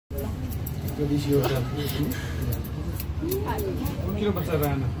किन बच्चा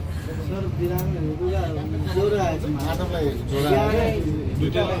रहेन सर बिरामीहरुको ज्वरो आएछ माधवलाई जोडा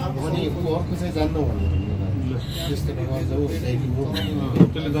दुईटालाई अनि अर्को चाहिँ जान्न भनेर त्यस्तो नगर्छ हो ल्याइदिनु हो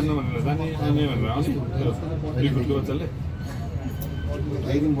त्यसले जान्न भनेर जाने आउने भनेर अनि बिल्कुलको बच्चाले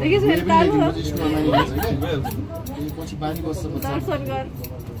पछि बानी बस्छ बच्चा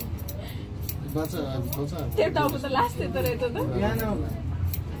त्यो टाउको त लास्ट त्यो रहेछ त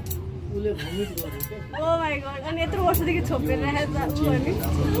उले भमिट गर्यो के ओ माय गॉड अनि यत्रो वर्षदेखि छोपेर राखेको छु अनि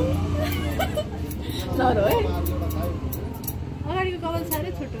नरो है अगाडिको कपाल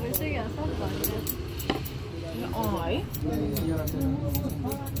साह्रै छोटो रहेछ क्या सब भन्छ है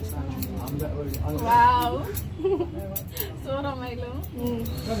वाउ सो रमाइलो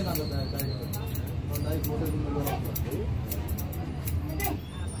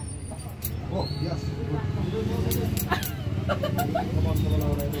Oh, yes.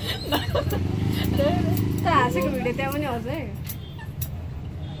 हाँसेको भिडियो त्यहाँ पनि आउँछ है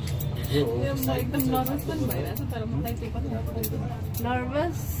एकदम नर्भस पनि भइरहेछ तर मलाई चाहिँ कति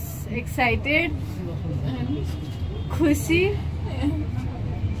नर्भस एक्साइटेड खुसी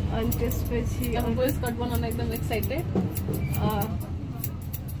अनि त्यसपछि बोइस कट बनाउन एकदम एक्साइटेड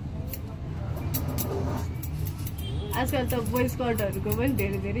आजकल त बोइस कटहरूको पनि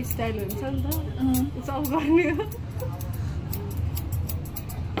धेरै धेरै स्टाइल हुन्छ नि त सब गर्ने हो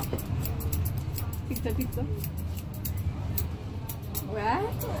ठिक छ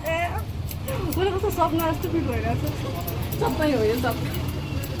मलाई कस्तो सपना जस्तो फिल भइरहेको छ सबै हो यो सब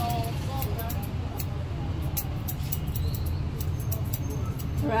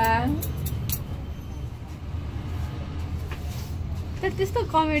त्यस्तो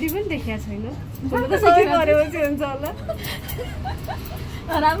कमेडी पनि देखाएको छैन सबै गरेपछि हुन्छ होला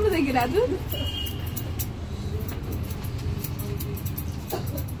राम्रो देखिरहेको छु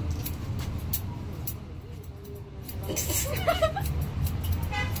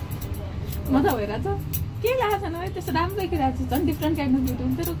मजा भइरहेछ के लागेको छैन है त्यस्तो राम्रो देखिरहेको छ झन् डिफ्रेन्ट काइन्ड अफ ब्युटी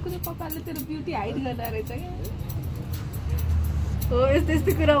तेरो कुनै कपालले तेरो ब्युटी हाइड गर्दा रहेछ क्या हो यस्तो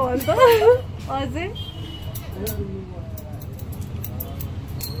यस्तो कुरा भन्छ अझै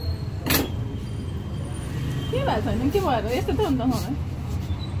के भएको छैन के भएर यस्तो त हुन्छ मलाई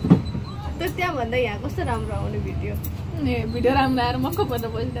त त्यहाँ भन्दा यहाँ कस्तो राम्रो आउने भिडियो ए भिडियो राम्रो आएर मक्क पर्दा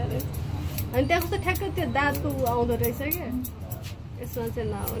बसिरहेको अनि त्यहाँ कस्तो ठ्याक्क त्यो दाँतको आउँदो रहेछ क्या यसमा चाहिँ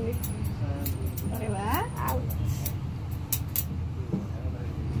नआउने अरे वाह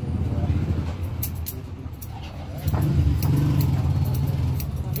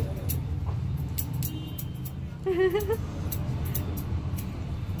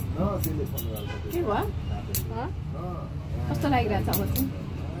के भयो कस्तो लागिरहेछ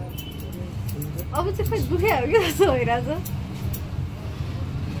अब चाहिँ खै दुखायो कि जस्तो भइरहेछ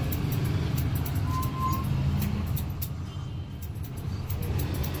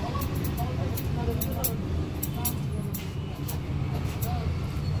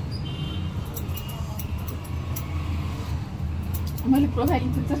मैले प्रोफाइल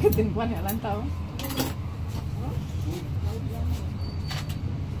पिक्चर खिचिदिनु पर्ने होला नि त अब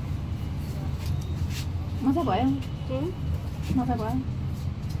मजा भयो मजा भयो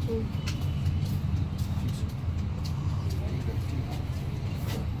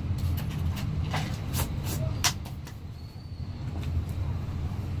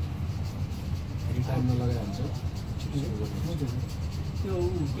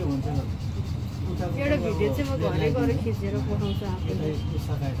एउटा भिडियो चाहिँ म घरै गएर खिचेर पठाउँछु आफूलाई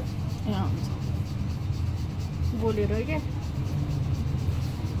बोलेर क्या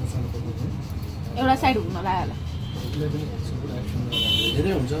एउटा साइड हुन लाग्यो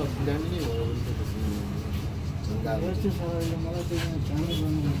धेरै हुन्छ यस्तो सबैले मलाई चाहिँ काम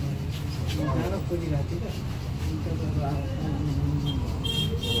गर्नु जान खोजिरहेको थिएँ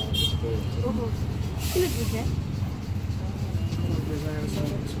किन दुख्यो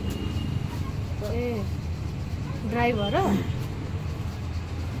ए ड्राई भएर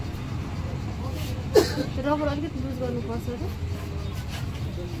रबर अलिकति लुज गर्नुपर्छ र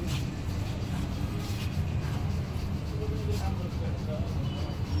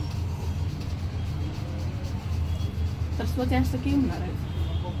तर सोचे जस्तो के हुँदो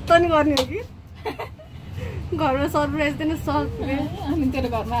रहेछ तनी गर्ने हो कि घरमा सरप्राइज दिनु सरप्राइज अनि तेरो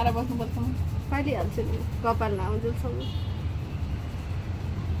घरमा आएर बस्नुपर्छ पालिहाल्छु नि कपाल नआउँदैसम्म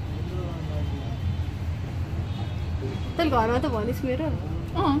तैँले घरमा त भनिस् मेरो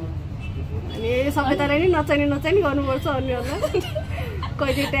अनि सबैतालाई नि नचाहिने नचाहिने गर्नुपर्छ अन्यहरूलाई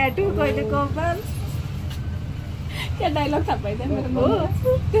कहिले ट्याटु कहिले कपाल क्या डाइलग थाहा पाइदियो मेरो हो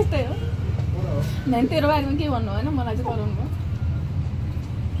त्यस्तै हो नानी तेरो बारेमा के भन्नु होइन मलाई चाहिँ गराउनु भयो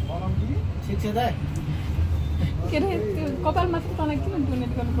के अरे त्यो कपाल मात्र तँलाई किन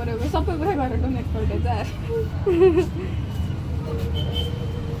डोनेट गर्नु पर्यो सबै कुरा गरेर डोनेट गर्दैछ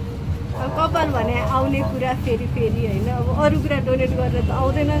कपाल भने आउने कुरा फेरि होइन अब अरू कुरा डोनेट गरेर त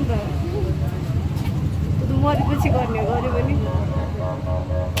आउँदैन नि त मरेपछि गर्ने गऱ्यो भने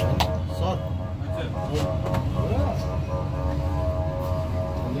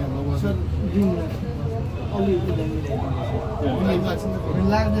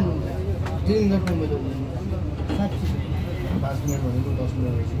लाग्दैन ड्रिङ गर्नु मैले 5 मिनट भनेको 10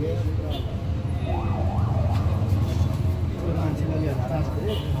 मिनट भइसक्यो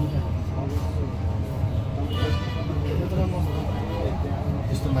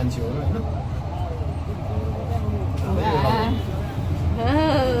यस्तो मान्छे हो होइन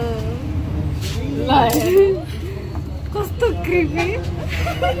कस्तो क्रिपी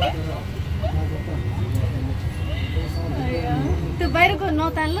त्यो बाहिरको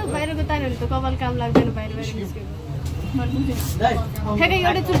नतान्ल बाहिरको तान्यो भने त कपाल काम लाग्दैन बाहिर निस्क्यो ठ्याक्कै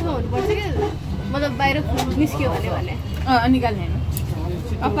एउटै चुटमा हुनुपर्छ कि मतलब बाहिर निस्क्यो भने निकाल्ने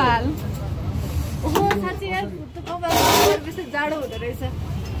कपाल ओहो साँच्चै यार कपाल बेसी जाडो हुँदो रहेछ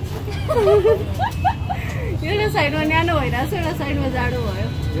एउटा साइडमा न्यानो भइरहेको छ एउटा साइडमा जाडो भयो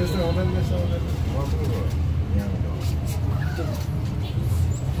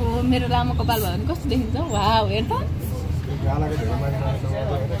हो मेरो लामो कपाल भयो भने कस्तो देखिन्छ वाउ हेर त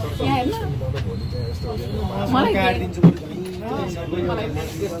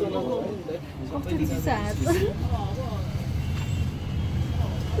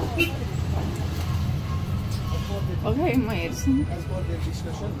ओके म हेर्छु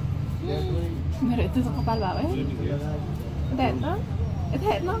मेरो यस्तो कपाल भयो है यता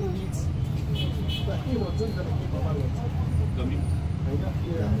हेर्न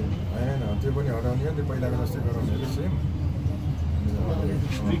होइन त्यो पनि हटाउने त्यो पहिलाको जस्तै गराउने सेम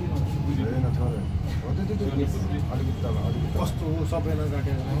अलिकति तल अलिकति कस्तो हो सबैलाई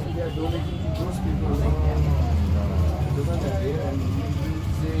काटेर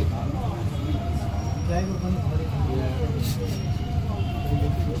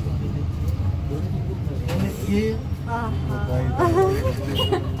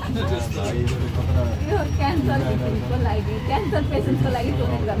यो क्यान्सरको लागि क्यान्सर पेसेन्टको लागि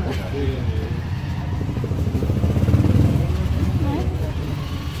डोनेट गर्नु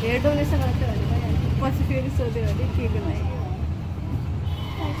हेयर डोनेसन मात्रै पछि फेरि सोध्यो भने केको लागि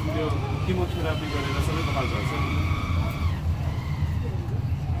किमोथेरापी गरेर सबै कपाल झर्छ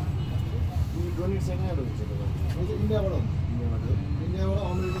डोनेट चाहिँ हुन्छ इन्डियाबाट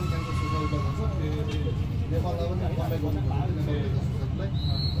अमेरिकन क्यान्सर सोसाइटीबाट हुन्छ नेपाललाई पनि कन्ट्याक्ट गर्नु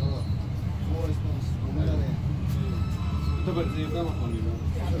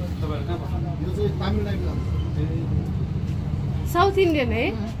यो चाहिँ तामिलनाडु साउथ इन्डियन है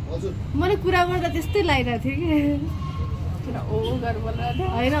हजुर मैले कुरा गर्दा त्यस्तै लागिरहेको थियो कि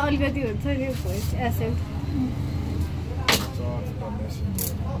होइन अलिकति हुन्छ नि भोइस एसेन्ट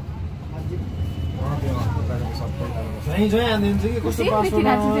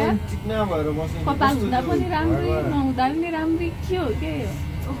कपाल हुँदा पनि राम्रै नहुँदा पनि राम्रै के हो के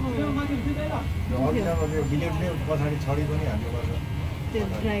पछाडि छडी पनि हाल्नुपर्छ त्यो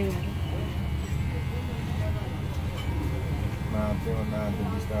ड्राइभर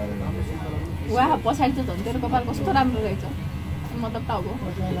वा पछाडि त झन् तेरो कपाल कस्तो राम्रो रहेछ मतलब टाउको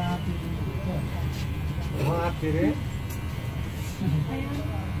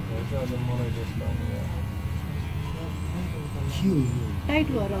टाइट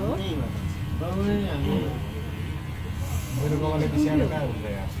भएर हो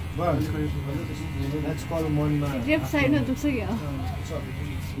लेफ्ट साइडमा दुख्छ क्या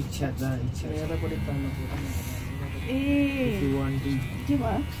ए के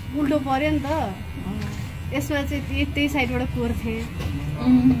भयो उल्टो पर्यो नि त यसमा चाहिँ त्यही साइडबाट कोर्थेँ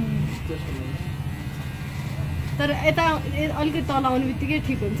तर यता अलिकति तल आउने बित्तिकै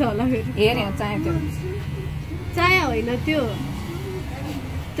ठिक हुन्छ होला फेरि हेर चाया होइन त्यो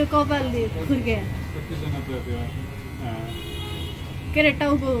कपालले खुर्क्या के अरे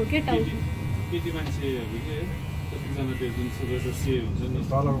टाउको के टाउको केटी मान्छेहरू के कतिजना त्यो जुन सुगर से हुन्छ नि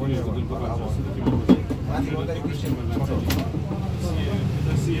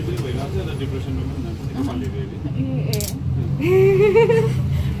सिए पनि भइरहेको छ र डिप्रेसनमा पनि जान्छ कपालले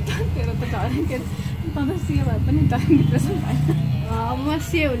तेरो त झरेको त सिए भए पनि डिप्रेसन भएन म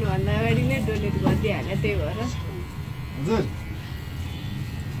सिए हुनुभन्दा अगाडि नै डोनेट गरिदिइहालेँ त्यही भएर हजुर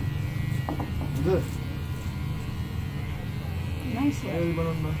हजुर नाइस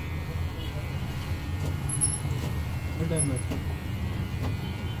बनाउनु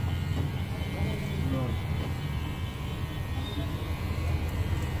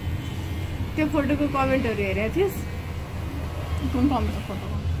त्यो फोटोको कमेन्टहरू हेरेको थिइस्? कुन कमेन्ट फोटो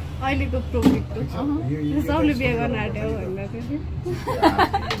अहिलेको प्रोजेक्टको सबले बिहे गर्न आँट्यो भनेर थियो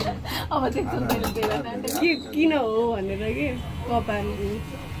अब देख्छु मैले बिहे गर्न आँटेको। के किन हो भनेर कि कपाल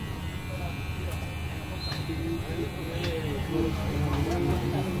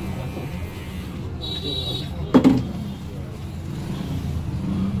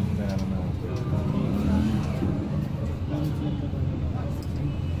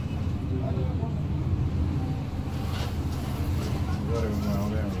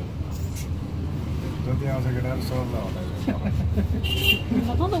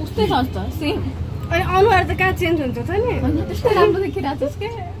त उस्तै छ त सेम। अनि अनुहार त कहाँ चेन्ज हुन्छ त नि? त्यस्तै राम्रो देखिरहेको छ के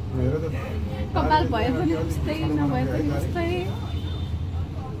कपाल भए पनि उस्तै नभए पनि उस्तै।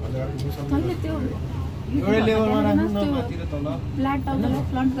 तैँले त्यो फ्ल्याट टाउकोलाई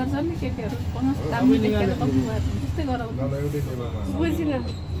फ्लन्ट गर्छ नि केटीहरू राम्रो देखेर तपाईँ भएर त्यस्तै गराउँछ। बुझिनँ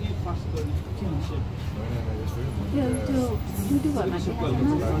त्यो युट्युबहरूमा देखाएको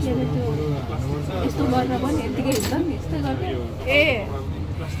के अरे त्यो यस्तो गरेर पनि यत्तिकै हुन्छ नि यस्तै गर्ने। ए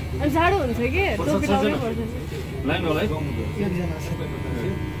अनि जाडो हुन्छ कि टोपी लगाउनै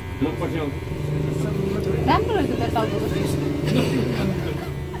पर्छ। राम्रो रहेछ त टाउको।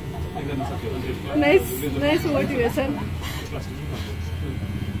 Nice nice motivation.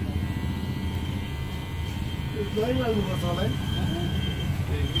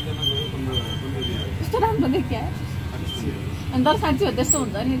 यस्तो राम्रो देखियो अनि तर साँच्ची हो त्यस्तो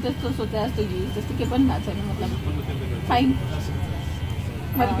हुन्छ नि त्यस्तो सोचे जस्तो युज त्यस्तो केही पनि भएको छैन मतलब फाइन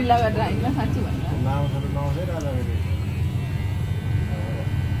मैले बिल्ला गरेर होइन साँच्ची भनेर।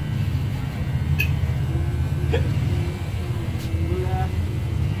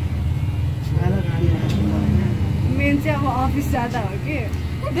 मेन चाहिँ अब अफिस जाँदा हो कि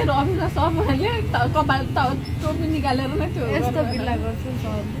तेरो अफिसमा सबैले कपाल टोपी निकालेर नै त्यो यस्तो बिल्ला गर्छु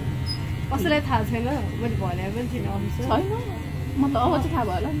सब। कसैलाई थाहा छैन मैले भने पनि थिइनँ अफिसमा छैन मतलब अब चाहिँ थाहा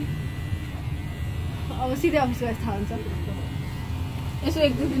भयो होला नि। अब सिधै अफिस गएर थाहा हुन्छ। यसो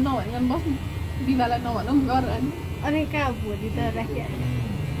एक दुई दिन नभनिकन बस्नु बिमालाई नभनौँ गरेर नि। अनि कहाँ भोलि त राखिहाल्यो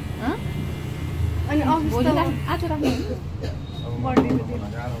अनि अफिस भोलि त आज राख्नु बर्थडेको दिन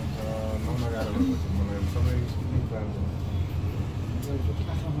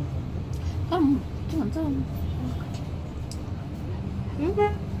के भन्छ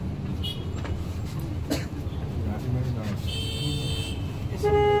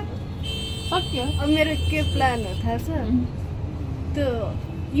सक्यो। अब मेरो के प्लान हो थाहा छ? त्यो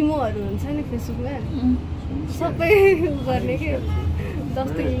इमोहरू हुन्छ नि फेसबुकमा सबै गर्ने कि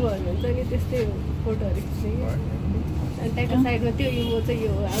जस्तो इमोहरू हुन्छ नि त्यस्तै फोटोहरू खिच्ने कि अनि त्यहाँको साइडमा त्यो इमो चाहिँ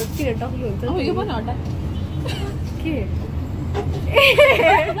यो अब किन डक्लु हुन्छ अब यो पनि हटा के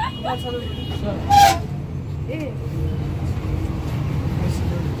ए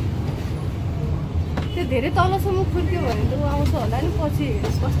त्यो धेरै तलसम्म खुर्क्यो भने त ऊ आउँछ होला नि पछि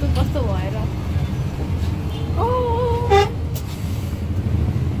कस्तो कस्तो भएर।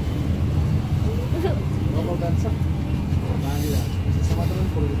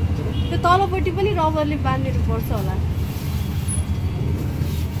 त्यो तलपट्टि पनि रबरले बाँधिनु पर्छ होला।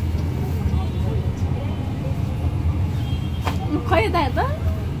 खै त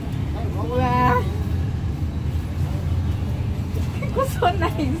कस्तो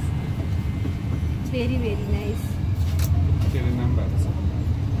नाइस भेरी भेरी नाइस। के भएको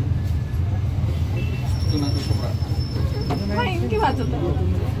छ त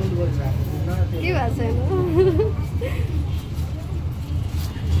के भएको छैन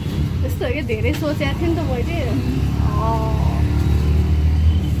यस्तो हो कि धेरै सोचेको थिएँ नि त मैले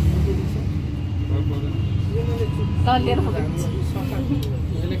लिएर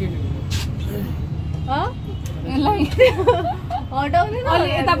यसलाई हटाउने अलि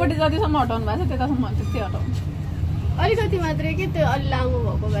यतापट्टि जतिसम्म हटाउनु भएको छ त्यतासम्म त्यस्तै हटाउनु अलिकति मात्रै कि त्यो अलि लामो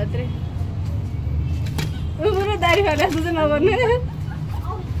भएको मात्रै पुरो दारी फाले जस्तो चाहिँ नगर्नु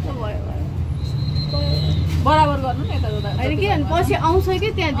भयो बराबर गर्नु नि यता जता होइन कि अनि पछि आउँछ कि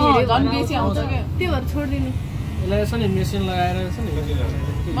त्यहाँ धेरै झन् बेसी आउँछ क्या त्यो भएर छोडिदिनु यसलाई यसो नि मेसिन लगाएर यसो नि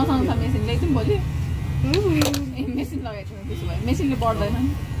मसँग छ मेसिन ल्याइदिउँ भोलि मेसिन लगाइदिउँ त्यसो भए मेसिनले बढ्दैन नि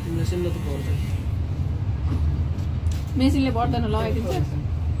मेसिनले त पर्छ मेसिनले बढ्दैन लगाइदिन्छ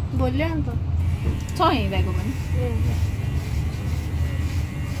भोलि अन्त छ हिँडेको पनि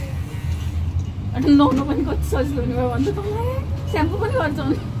नुहाउनु पनि कति सजिलो हुने भयो भन्दा तपाईँलाई स्याम्पू पनि गर्छ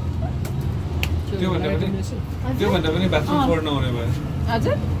त्योभन्दा पनि बाथरुम फोड नहुने भयो।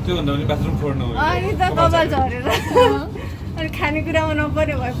 हजुर त्योभन्दा पनि बाथरुम फोड नहुने अनि त कपाल झरेर अनि खानेकुरामा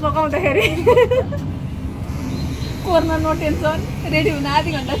नपर्ने भयो पकाउँदाखेरि कोर्न नो टेन्सन रेडी हुन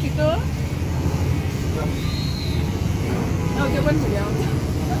आधी घन्टा छिटो त्यो पनि छिटो आउँछ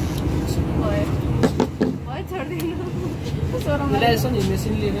ल्याएछ नि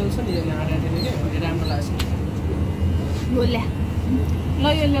मेसिन लिएर आउँछ नि यसले हाटेर के राम्रो लाग्छ बोल्या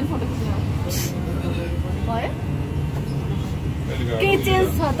ल यो लिएर फोटो खिच्नु भयो केही चेन्ज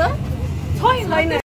छ त छैन